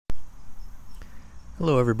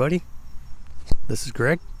Hello everybody, this is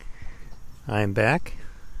Greg. I'm back.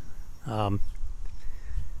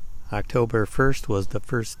 October 1st was the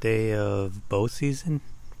first day of bow season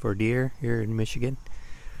for deer here in Michigan.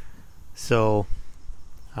 So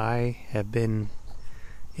I have been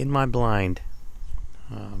in my blind.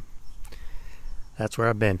 That's where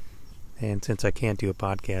I've been. And since I can't do a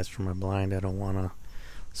podcast from my blind, I don't want to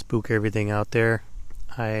spook everything out there.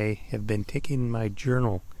 I have been taking my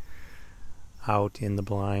journal out in the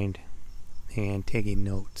blind and taking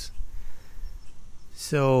notes.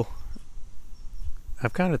 So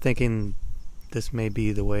I'm kind of thinking this may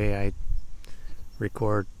be the way I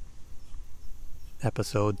record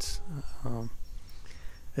episodes.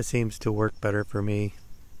 It seems to work better for me,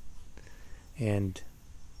 and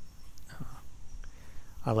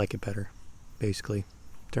I like it better. Basically,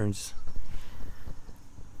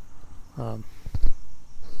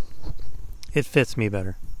 it fits me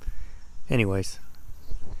better. Anyways,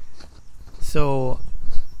 so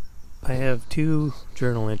I have two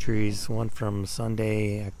journal entries, one from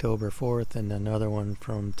Sunday, October 4th, and another one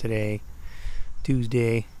from today,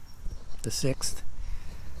 Tuesday, the 6th.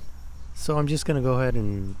 So I'm just going to go ahead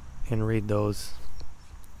and read those.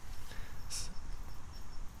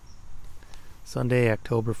 Sunday,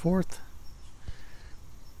 October 4th,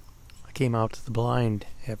 I came out to the blind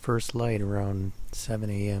at first light around 7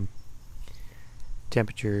 a.m.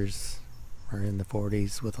 Temperatures are in the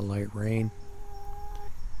 40s with a light rain.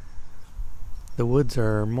 The woods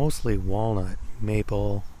are mostly walnut,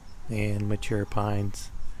 maple, and mature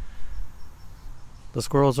pines. The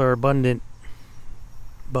squirrels are abundant,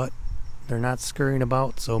 but they're not scurrying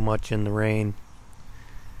about so much in the rain.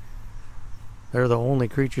 They're the only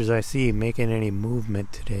creatures I see making any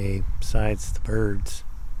movement today besides the birds.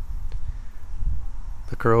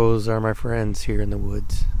 The crows are my friends here in the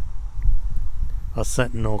woods. A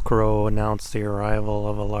sentinel crow announced the arrival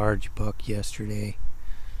of a large buck yesterday.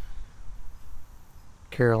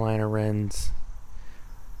 Carolina wrens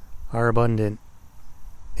are abundant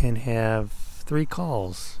and have 3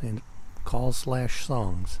 calls and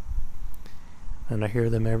calls/songs, and I hear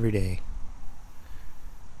them every day.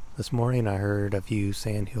 This morning I heard a few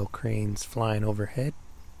sandhill cranes flying overhead.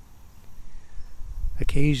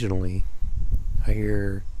 Occasionally I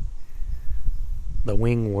hear the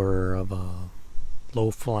wing whir of a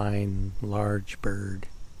low-flying large bird.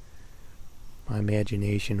 My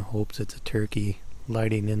imagination hopes it's a turkey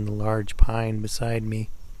lighting in the large pine beside me,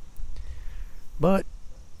 but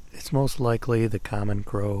it's most likely the common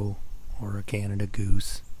crow or a Canada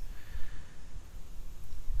goose.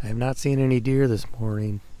 I have not seen any deer this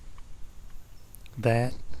morning.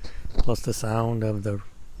 That, plus the sound of the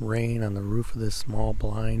rain on the roof of this small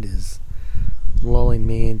blind, is lulling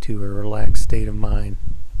me into a relaxed state of mind.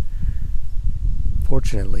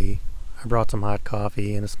 Fortunately, I brought some hot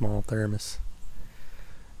coffee in a small thermos.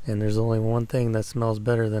 And there's only one thing that smells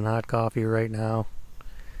better than hot coffee right now,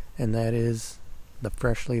 and that is the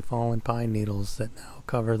freshly fallen pine needles that now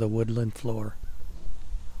cover the woodland floor.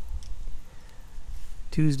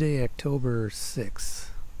 Tuesday, October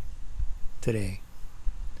 6th. Today.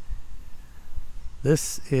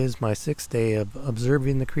 This is my 6th day of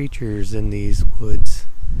observing the creatures in these woods.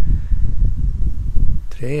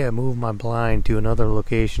 Today I moved my blind to another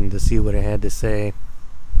location to see what it had to say.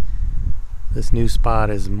 This new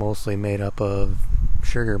spot is mostly made up of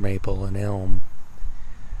sugar maple and elm.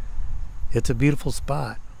 It's a beautiful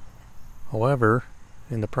spot. However,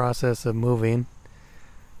 in the process of moving,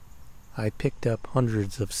 I picked up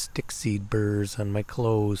hundreds of stickseed burrs on my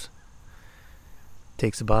clothes. It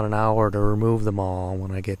takes about an hour to remove them all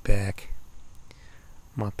when I get back.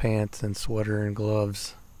 My pants and sweater and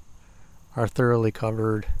gloves are thoroughly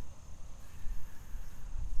covered.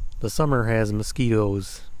 The summer has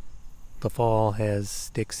mosquitoes. The fall has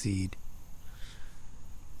stickseed.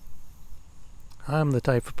 I'm the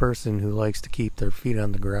type of person who likes to keep their feet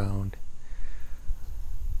on the ground.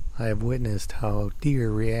 I have witnessed how deer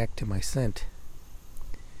react to my scent.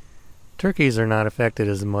 Turkeys are not affected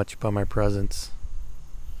as much by my presence.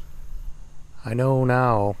 I know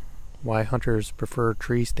now why hunters prefer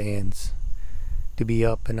tree stands, to be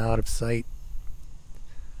up and out of sight.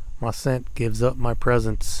 My scent gives up my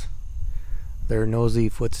presence. Their nosy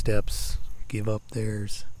footsteps give up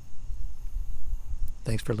theirs.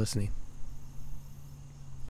 Thanks for listening.